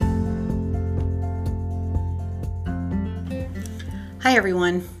Hi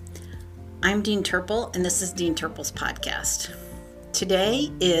everyone, I'm Dean Turple and this is Dean Turple's podcast.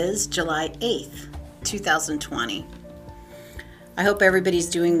 Today is July 8th, 2020. I hope everybody's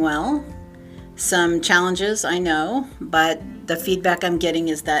doing well. Some challenges, I know, but the feedback I'm getting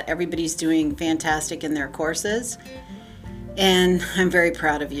is that everybody's doing fantastic in their courses, and I'm very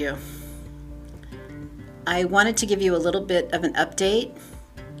proud of you. I wanted to give you a little bit of an update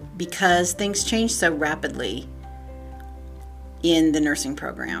because things change so rapidly in the nursing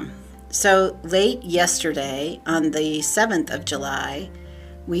program. So late yesterday, on the 7th of July,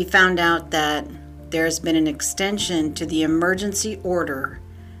 we found out that there's been an extension to the emergency order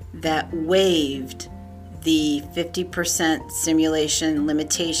that waived the 50% simulation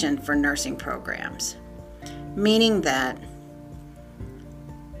limitation for nursing programs, meaning that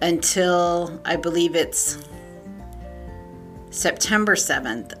until I believe it's September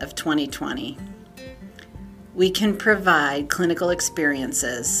 7th of 2020, we can provide clinical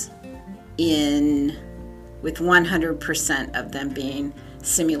experiences with 100% of them being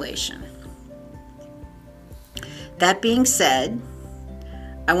simulation. That being said,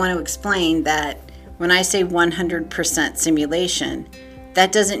 I want to explain that when I say 100% simulation,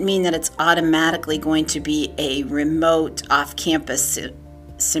 that doesn't mean that it's automatically going to be a remote off-campus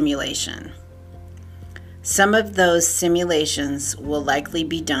simulation. Some of those simulations will likely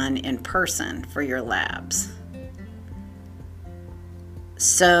be done in person for your labs.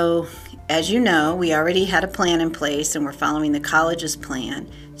 So, as you know, we already had a plan in place and we're following the college's plan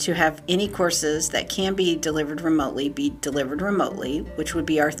to have any courses that can be delivered remotely, which would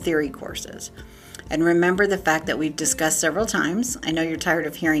be our theory courses. And remember the fact that we've discussed several times, I know you're tired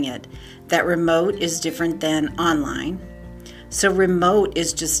of hearing it, that remote is different than online. So remote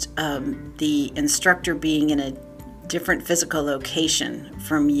is just the instructor being in a different physical location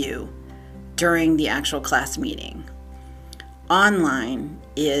from you during the actual class meeting. Online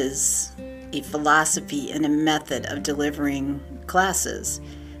is a philosophy and a method of delivering classes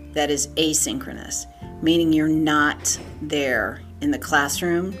that is asynchronous, meaning you're not there in the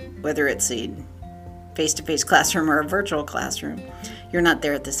classroom, whether it's a face-to-face classroom or a virtual classroom, you're not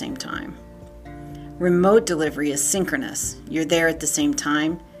there at the same time. Remote delivery is synchronous. You're there at the same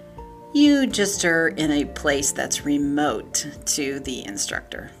time. You just are in a place that's remote to the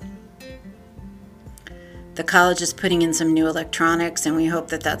instructor. The college is putting in some new electronics, and we hope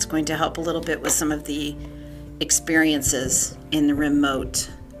that that's going to help a little bit with some of the experiences in the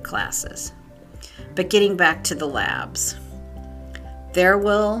remote classes. But getting back to the labs, there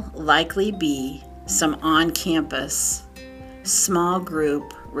will likely be some on-campus small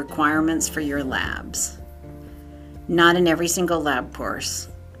group requirements for your labs. Not in every single lab course,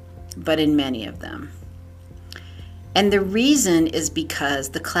 but in many of them. And the reason is because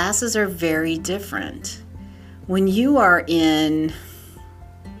the classes are very different. When you are in,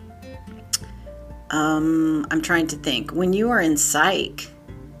 I'm trying to think, when you are in psych,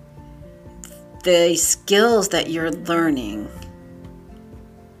 the skills that you're learning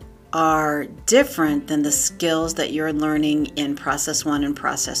are different than the skills that you're learning in Process 1 and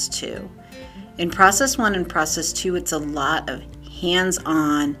Process 2. In Process 1 and Process 2, it's a lot of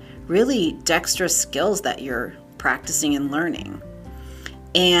hands-on, really dexterous skills that you're practicing and learning.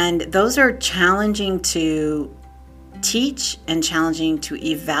 And those are challenging to teach and challenging to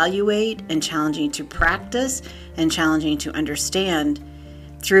evaluate and challenging to practice and challenging to understand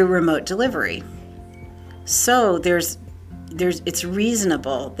through remote delivery. So it's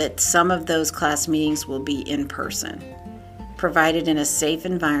reasonable that some of those class meetings will be in person, provided in a safe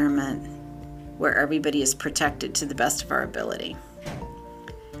environment where everybody is protected to the best of our ability.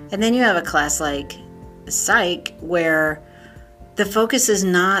 And then you have a class like Psych where the focus is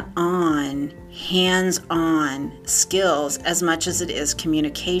not on hands-on skills as much as it is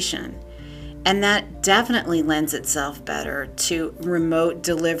communication. And that definitely lends itself better to remote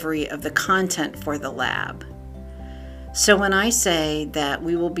delivery of the content for the lab. So when I say that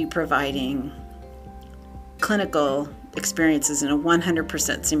we will be providing clinical experiences in a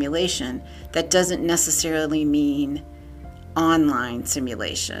 100% simulation, that doesn't necessarily mean online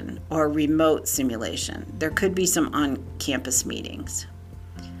simulation or remote simulation. There could be some on-campus meetings.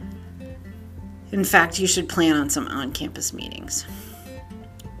 In fact, you should plan on some on-campus meetings.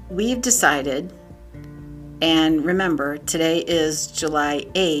 We've decided, and remember, today is July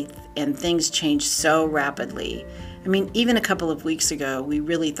 8th, and things change so rapidly. I mean, even a couple of weeks ago, we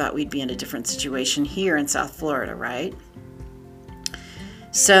really thought we'd be in a different situation here in South Florida, right?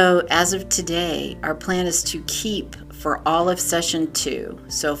 So as of today, our plan is to keep for all of session 2.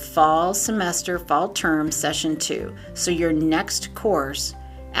 So fall term session 2. So your next course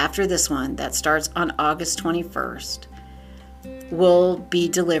after this one that starts on August 21st, will be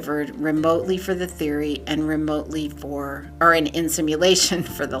delivered remotely for the theory and in simulation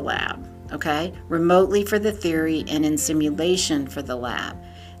for the lab. Okay? Remotely for the theory and in simulation for the lab.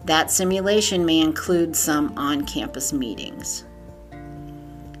 That simulation may include some on-campus meetings,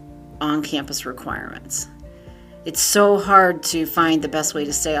 on-campus requirements. It's so hard to find the best way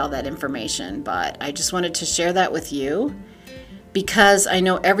to say all that information, but I just wanted to share that with you because I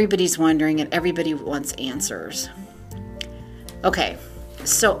know everybody's wondering and everybody wants answers. Okay,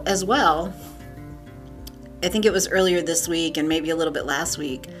 so as well, I think it was earlier this week and maybe a little bit last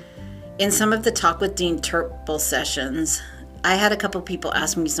week, in some of the Talk with Dean Turple sessions, I had a couple people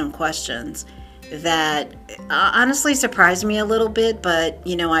ask me some questions that honestly surprised me a little bit, but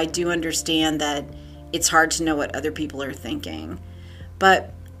I do understand that it's hard to know what other people are thinking.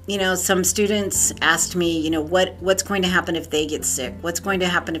 But some students asked me, what's going to happen if they get sick? What's going to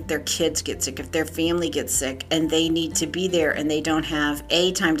happen if their kids get sick, if their family gets sick and they need to be there and they don't have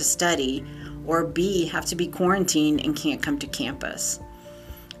A, time to study, or B, have to be quarantined and can't come to campus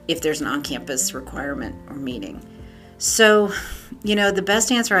if there's an on-campus requirement or meeting. So, the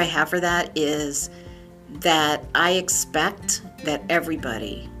best answer I have for that is that I expect that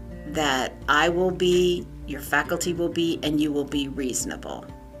everybody, that I will be, your faculty will be, and you will be reasonable.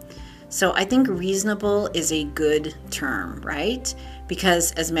 So I think reasonable is a good term, right?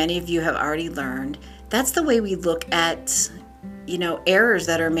 Because as many of you have already learned, that's the way we look at, errors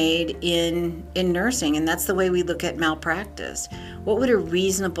that are made in nursing, and that's the way we look at malpractice. What would a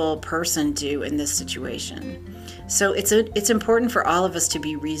reasonable person do in this situation? So it's important for all of us to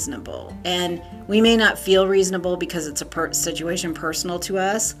be reasonable, and we may not feel reasonable because it's a situation personal to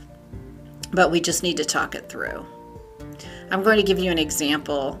us, but we just need to talk it through. I'm going to give you an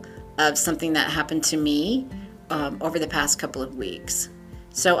example of something that happened to me over the past couple of weeks.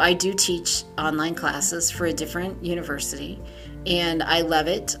 So I do teach online classes for a different university, and I love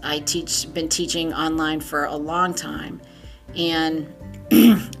it. Been teaching online for a long time, and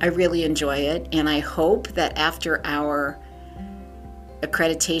I really enjoy it. And I hope that after our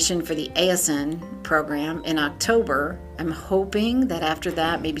accreditation for the ASN program in October, I'm hoping that after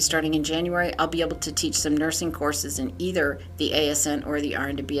that, maybe starting in January, I'll be able to teach some nursing courses in either the ASN or the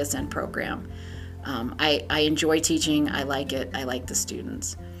RN to BSN program. I enjoy teaching. I like it. I like the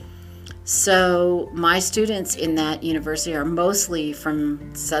students. So my students in that university are mostly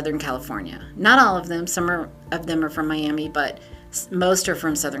from Southern California. Not all of them. Some of them are from Miami, but most are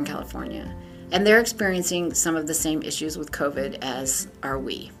from Southern California. And they're experiencing some of the same issues with COVID as are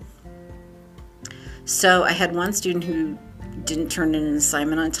we. So I had one student who didn't turn in an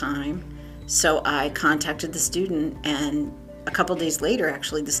assignment on time. So I contacted the student, and a couple days later,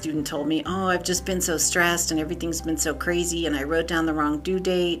 actually, the student told me, "Oh, I've just been so stressed and everything's been so crazy, and I wrote down the wrong due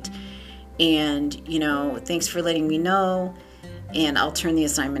date. And, thanks for letting me know, and I'll turn the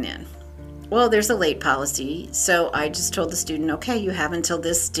assignment in." Well, there's a late policy, so I just told the student, okay, you have until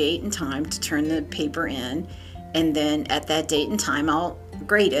this date and time to turn the paper in, and then at that date and time, I'll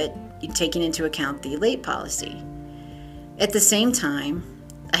grade it, taking into account the late policy. At the same time,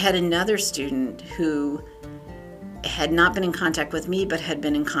 I had another student who had not been in contact with me, but had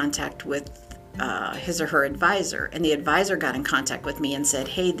been in contact with his or her advisor, and the advisor got in contact with me and said,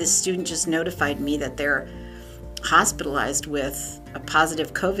 hey, this student just notified me that they're hospitalized with a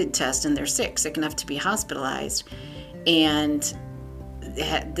positive COVID test and they're sick enough to be hospitalized, and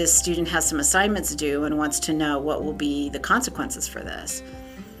this student has some assignments due and wants to know what will be the consequences for this.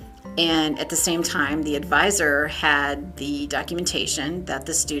 And at the same time, the advisor had the documentation that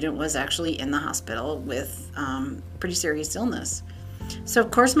the student was actually in the hospital with pretty serious illness. So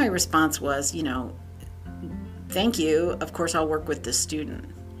of course my response was, thank you, of course I'll work with this student.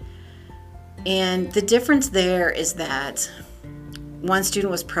 And the difference there is that one student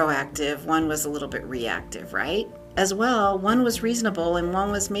was proactive, one was a little bit reactive, right? As well, one was reasonable and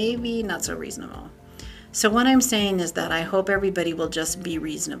one was maybe not so reasonable. So what I'm saying is that I hope everybody will just be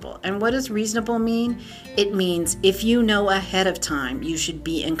reasonable. And what does reasonable mean? It means if you know ahead of time, you should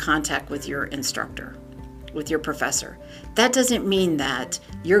be in contact with your instructor, with your professor. That doesn't mean that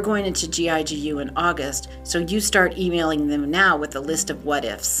you're going into GIGU in August, so you start emailing them now with a list of what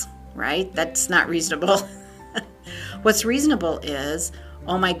ifs, right? That's not reasonable. What's reasonable is,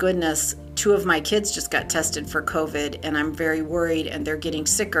 oh my goodness, 2 of my kids just got tested for COVID and I'm very worried and they're getting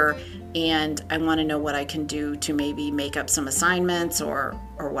sicker, and I want to know what I can do to maybe make up some assignments or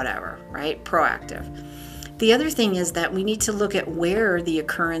whatever, right? Proactive. The other thing is that we need to look at where the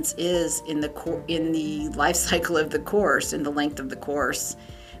occurrence is in the life cycle of the course, in the length of the course.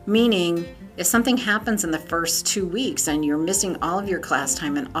 Meaning, If something happens in the first 2 weeks and you're missing all of your class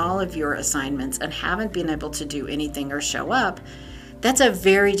time and all of your assignments and haven't been able to do anything or show up, that's a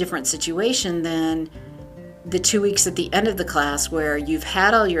very different situation than the 2 weeks at the end of the class where you've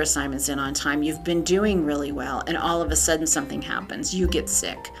had all your assignments in on time, you've been doing really well, and all of a sudden something happens. You get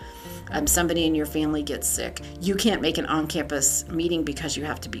sick. Somebody in your family gets sick. You can't make an on-campus meeting because you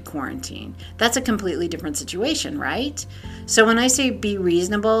have to be quarantined. That's a completely different situation, right? So when I say be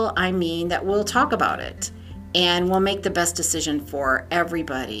reasonable, I mean that we'll talk about it and we'll make the best decision for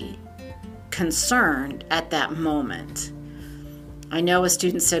everybody concerned at that moment. I know a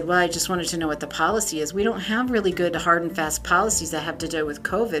student said, well, I just wanted to know what the policy is. We don't have really good hard and fast policies that have to do with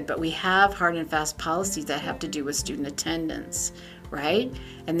COVID, but we have hard and fast policies that have to do with student attendance, right?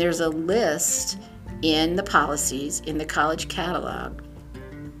 And there's a list in the policies in the college catalog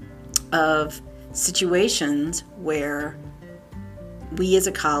of situations where we as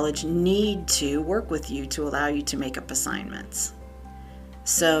a college need to work with you to allow you to make up assignments.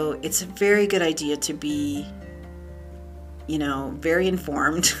 So it's a very good idea to be, very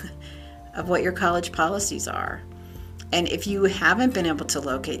informed of what your college policies are. And if you haven't been able to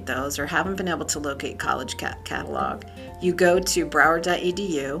locate those or haven't been able to locate college catalog, you go to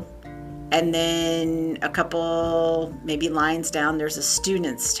broward.edu, and then a couple maybe lines down, there's a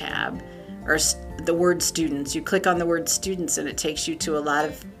students tab or the word students. You click on the word students and it takes you to a lot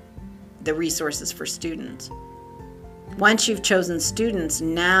of the resources for students. Once you've chosen students,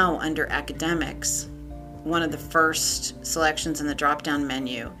 now under academics, one of the first selections in the drop-down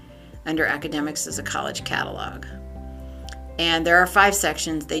menu under academics is a college catalog. And there are 5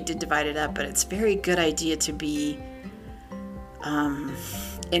 sections. They did divide it up, but it's a very good idea to be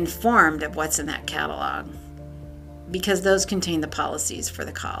informed of what's in that catalog because those contain the policies for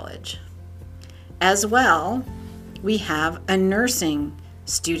the college. As well, we have a nursing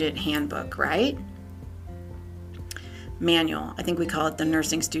student handbook, right? Manual. I think we call it the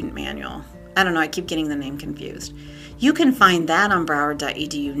nursing student manual. I don't know, I keep getting the name confused. You can find that on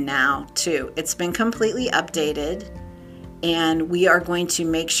broward.edu now too. It's been completely updated, and we are going to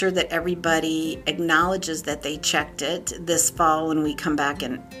make sure that everybody acknowledges that they checked it this fall when we come back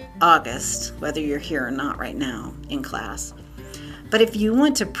in August, whether you're here or not right now in class. But if you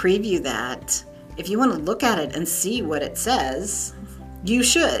want to preview that, if you want to look at it and see what it says, you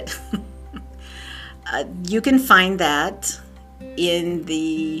should. You can find that in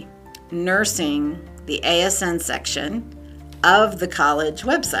the nursing, the ASN section of the college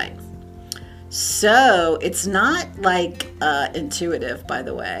website. So it's not like intuitive, by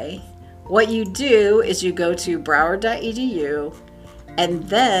the way. What you do is you go to broward.edu and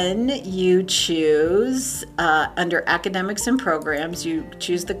then you choose under academics and programs, you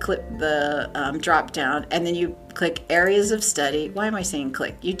choose the drop down, and then you click areas of study. Why am I saying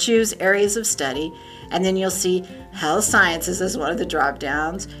click? You choose areas of study, and then you'll see health sciences as one of the drop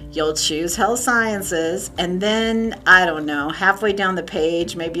downs. You'll choose health sciences, and then, I don't know, halfway down the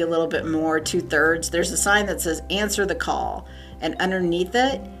page, maybe a little bit more, 2/3, there's a sign that says answer the call, and underneath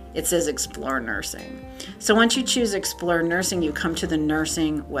it says Explore Nursing. So once you choose Explore Nursing, you come to the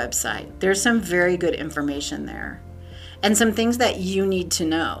nursing website. There's some very good information there and some things that you need to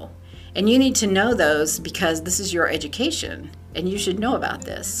know. And you need to know those because this is your education and you should know about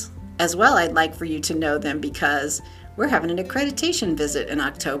this. As well, I'd like for you to know them because we're having an accreditation visit in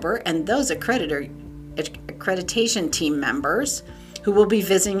October, and those accreditation team members who will be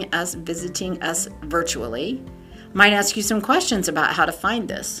visiting us virtually might ask you some questions about how to find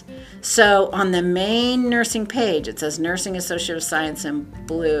this. So on the main nursing page, it says Nursing Associate of Science in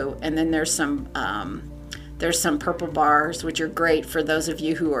blue, and then there's some purple bars, which are great for those of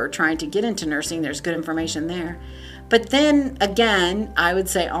you who are trying to get into nursing. There's good information there. But then again, I would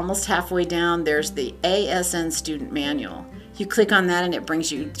say almost halfway down, there's the ASN Student Manual. You click on that and it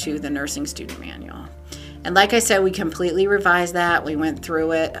brings you to the Nursing Student Manual. And like I said, we completely revised that. We went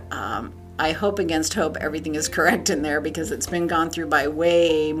through it. I hope against hope everything is correct in there because it's been gone through by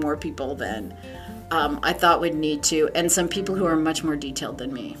way more people than I thought would need to, and some people who are much more detailed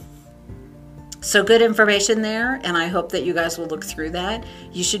than me. So good information there, and I hope that you guys will look through that.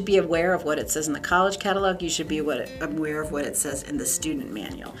 You should be aware of what it says in the college catalog. You should be aware of what it says in the student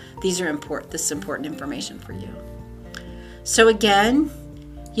manual. These are important. This is important information for you. So again,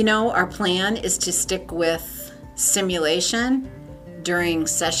 our plan is to stick with simulation during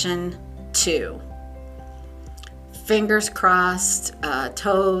session 2. Fingers crossed,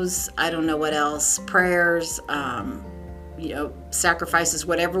 toes, I don't know what else, prayers, sacrifices,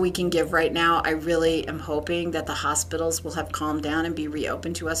 whatever we can give right now. I really am hoping that the hospitals will have calmed down and be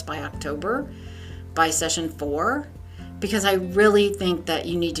reopened to us by October, by session 4, because I really think that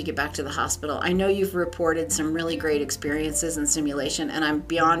you need to get back to the hospital. I know you've reported some really great experiences in simulation, and I'm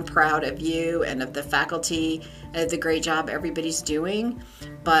beyond proud of you and of the faculty and the great job everybody's doing,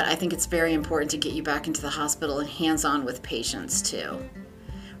 but I think it's very important to get you back into the hospital and hands-on with patients too.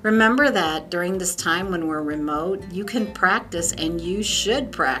 Remember that during this time when we're remote, you can practice, and you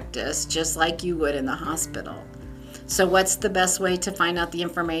should practice just like you would in the hospital. So what's the best way to find out the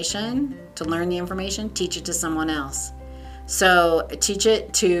information, to learn the information? Teach it to someone else. So teach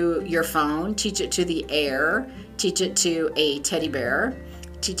it to your phone, teach it to the air, teach it to a teddy bear,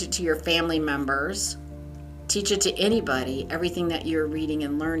 teach it to your family members, teach it to anybody, everything that you're reading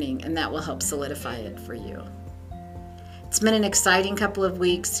and learning, and that will help solidify it for you. It's been an exciting couple of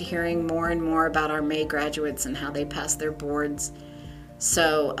weeks hearing more and more about our May graduates and how they pass their boards.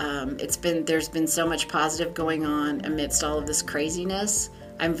 So there's been so much positive going on amidst all of this craziness.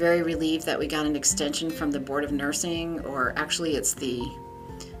 I'm very relieved that we got an extension from the Board of Nursing, or actually it's the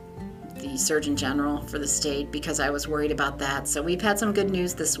Surgeon General for the state, because I was worried about that. So we've had some good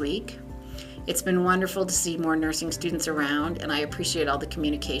news this week. It's been wonderful to see more nursing students around, and I appreciate all the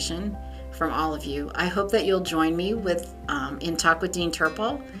communication from all of you. I hope that you'll join me in Talk with Dean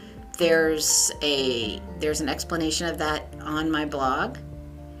Turple. There's an explanation of that on my blog,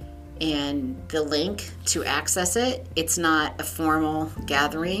 and the link to access it. It's not a formal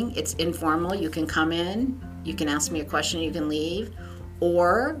gathering. It's informal. You can come in, you can ask me a question, you can leave,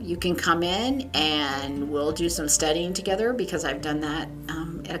 or you can come in and we'll do some studying together, because I've done that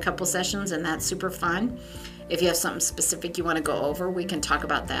at a couple sessions, and that's super fun. If you have something specific you want to go over, we can talk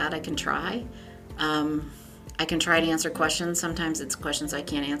about that. I can try. I can try to answer questions. Sometimes it's questions I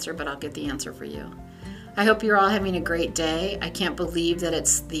can't answer, but I'll get the answer for you. I hope you're all having a great day. I can't believe that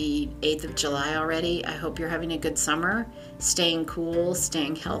it's the 8th of July already. I hope you're having a good summer, staying cool,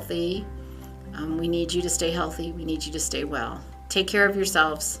 staying healthy. We need you to stay healthy. We need you to stay well. Take care of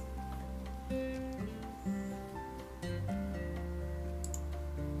yourselves.